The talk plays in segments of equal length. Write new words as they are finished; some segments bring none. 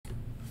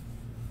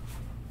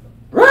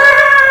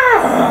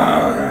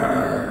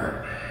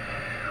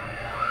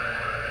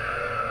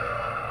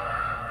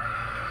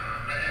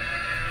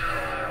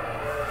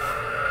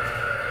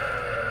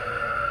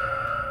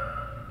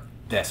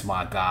That's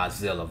my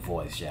Godzilla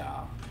voice,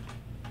 y'all.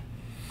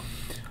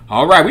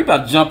 Alright, we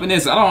about to jump in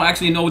this. I don't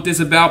actually know what this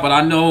is about, but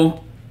I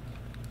know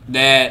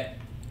that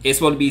it's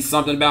supposed to be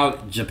something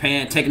about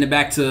Japan, taking it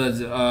back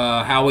to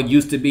how it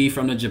used to be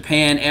from the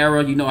Japan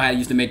era. You know how they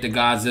used to make the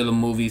Godzilla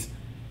movies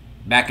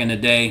back in the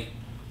day.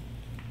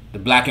 The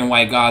black and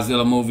white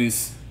Godzilla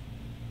movies.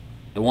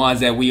 The ones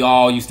that we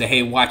all used to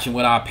hate watching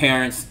with our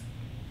parents.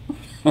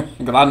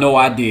 Because I know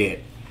I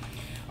did.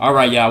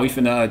 Alright, y'all. We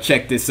finna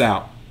check this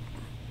out.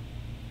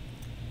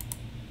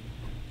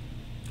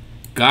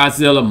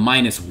 Godzilla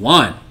 -1.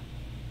 Alright,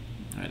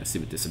 let's see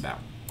what this is about.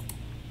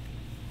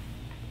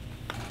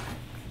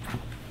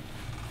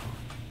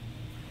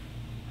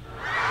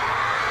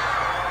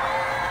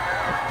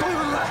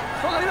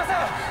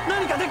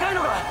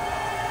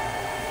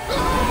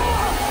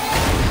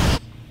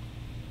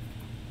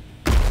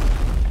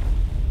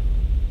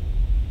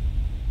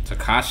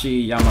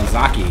 Takashi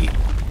Yamazaki.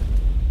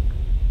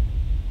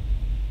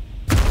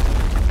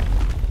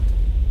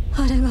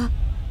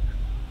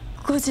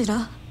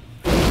 Godzilla.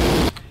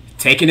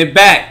 Taking it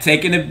back,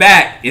 taking it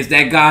back. It's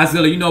that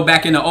Godzilla. You know,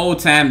 back in the old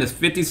time, the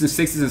 50s and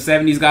 60s and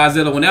 70s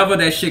Godzilla, whenever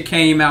that shit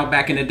came out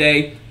back in the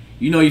day,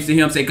 you know, you used to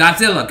hear him say,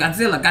 Godzilla,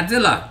 Godzilla,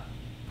 Godzilla.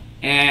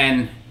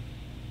 And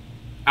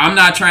I'm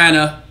not trying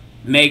to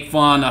make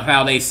fun of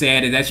how they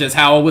said it. That's just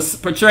how it was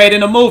portrayed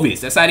in the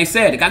movies. That's how they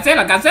said it.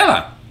 Godzilla,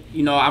 Godzilla.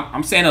 You know,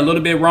 I'm saying a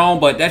little bit wrong,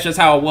 but that's just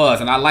how it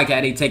was. And I like how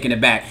they taking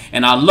it back.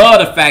 And I love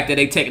the fact that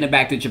they taking it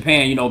back to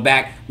Japan. You know,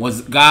 back when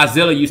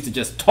Godzilla used to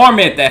just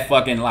torment that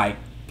fucking, like,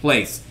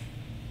 place.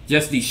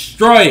 Just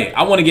destroy it.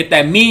 I want to get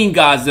that mean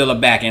Godzilla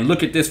back. And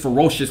look at this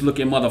ferocious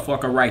looking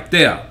motherfucker right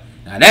there.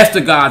 Now, that's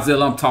the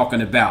Godzilla I'm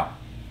talking about.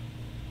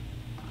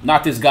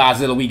 Not this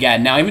Godzilla we got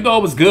now. Even though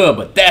it was good,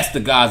 but that's the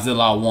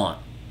Godzilla I want.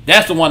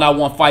 That's the one I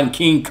want fighting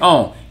King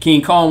Kong.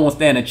 King Kong won't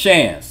stand a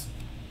chance.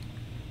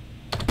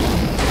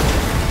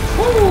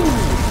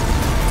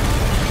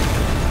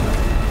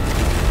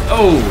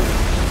 Oh,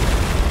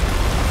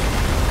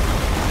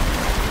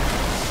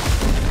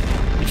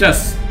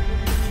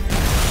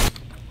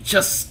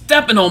 just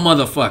stepping on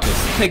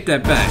motherfuckers. Take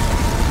that back.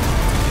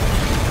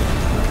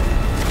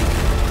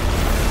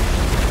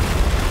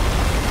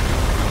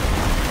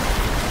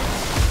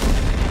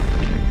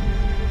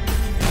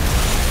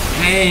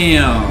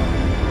 Damn.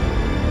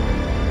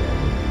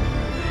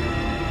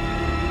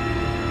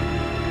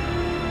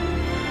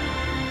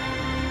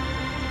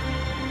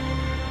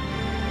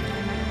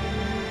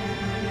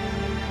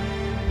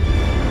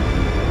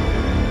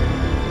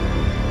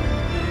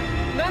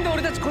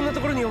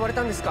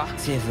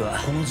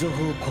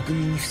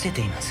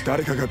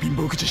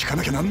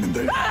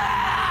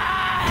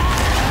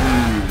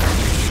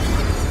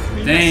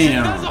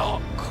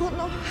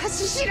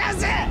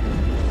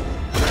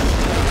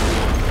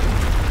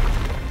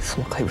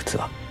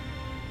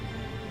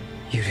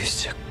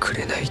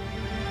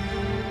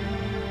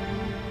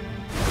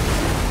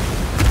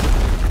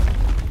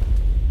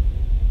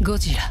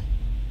 Godzilla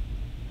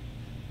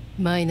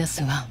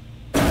 -1.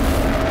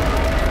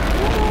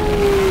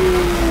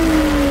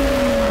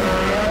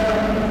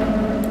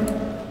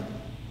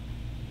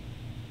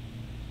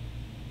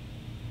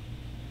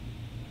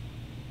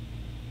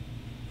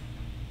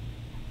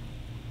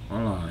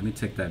 Hold on, let me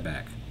take that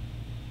back.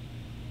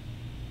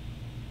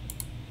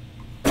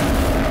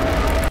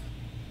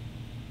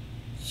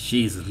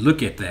 Jesus,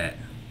 look at that.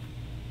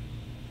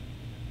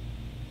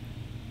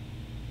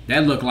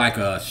 That looked like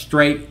a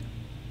straight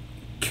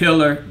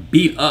killer,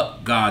 beat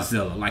up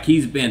Godzilla. Like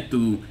he's been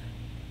through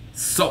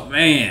so,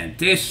 man,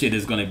 this shit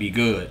is gonna be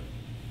good.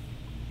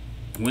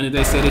 When did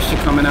they say this shit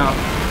coming out?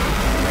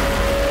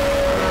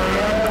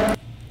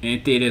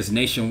 In theaters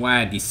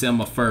nationwide,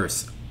 December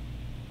 1st.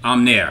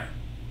 I'm there.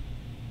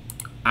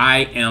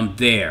 I am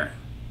there.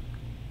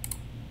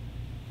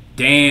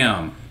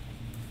 Damn.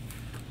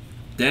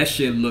 That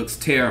shit looks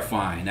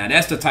terrifying. Now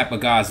that's the type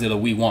of Godzilla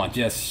we want.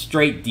 Just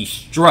straight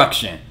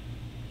destruction.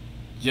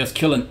 Just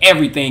killing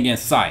everything in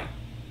sight.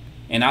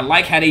 And I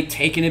like how they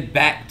taking it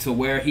back to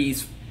where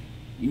he's,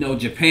 you know,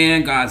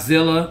 Japan,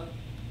 Godzilla.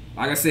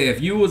 Like I said,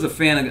 if you was a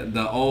fan of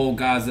the old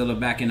Godzilla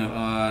back in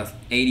the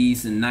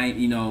 80s and 90s,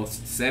 you know,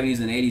 70s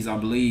and 80s, I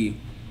believe,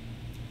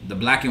 the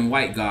black and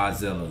white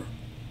Godzilla.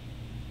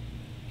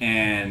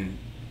 And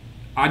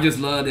I just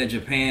love that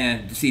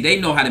Japan, see, they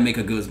know how to make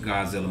a good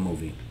Godzilla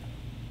movie.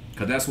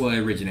 Because that's where it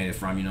originated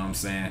from, you know what I'm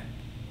saying?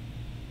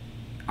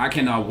 I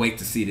cannot wait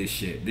to see this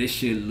shit. This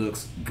shit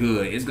looks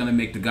good. It's going to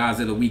make the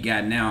Godzilla we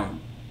got now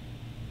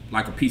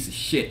like a piece of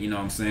shit, you know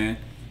what I'm saying?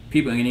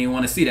 People ain't even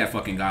want to see that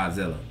fucking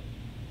Godzilla.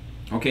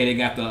 Okay, they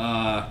got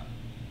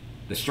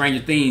the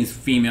Stranger Things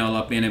female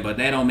up in it, but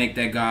they don't make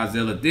that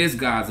Godzilla. This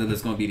Godzilla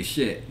is going to be the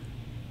shit.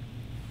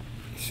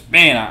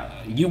 Man,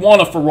 you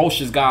want a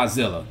ferocious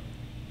Godzilla.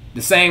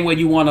 The same way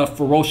you want a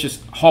ferocious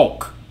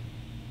Hulk.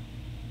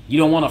 You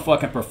don't want a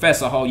fucking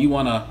Professor Hulk. You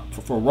want a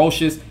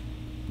ferocious,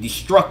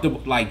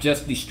 destructible, like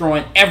just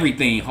destroying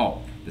everything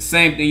Hulk. The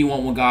same thing you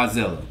want with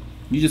Godzilla.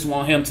 You just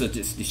want him to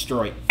just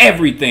destroy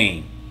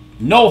everything.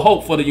 No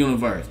hope for the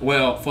universe.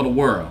 Well, for the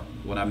world.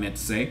 What I meant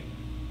to say.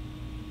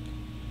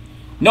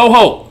 No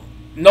hope.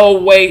 No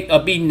way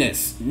of beating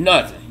this.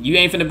 Nothing. You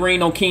ain't finna bring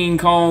no King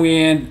Kong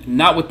in.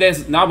 Not with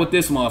this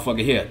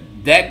motherfucker here.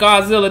 That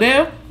Godzilla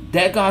there.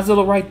 That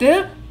Godzilla right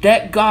there.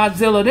 That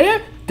Godzilla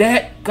there.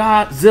 That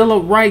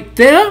Godzilla right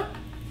there.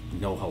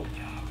 No hope,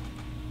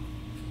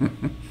 y'all.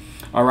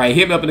 All right,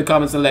 hit me up in the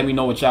comments and let me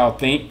know what y'all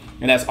think.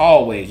 And as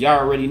always, y'all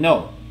already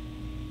know,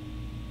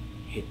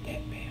 hit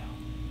that bell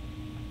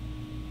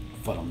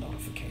for them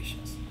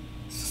notifications.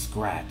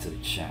 Subscribe to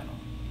the channel.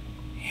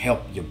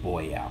 Help your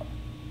boy out.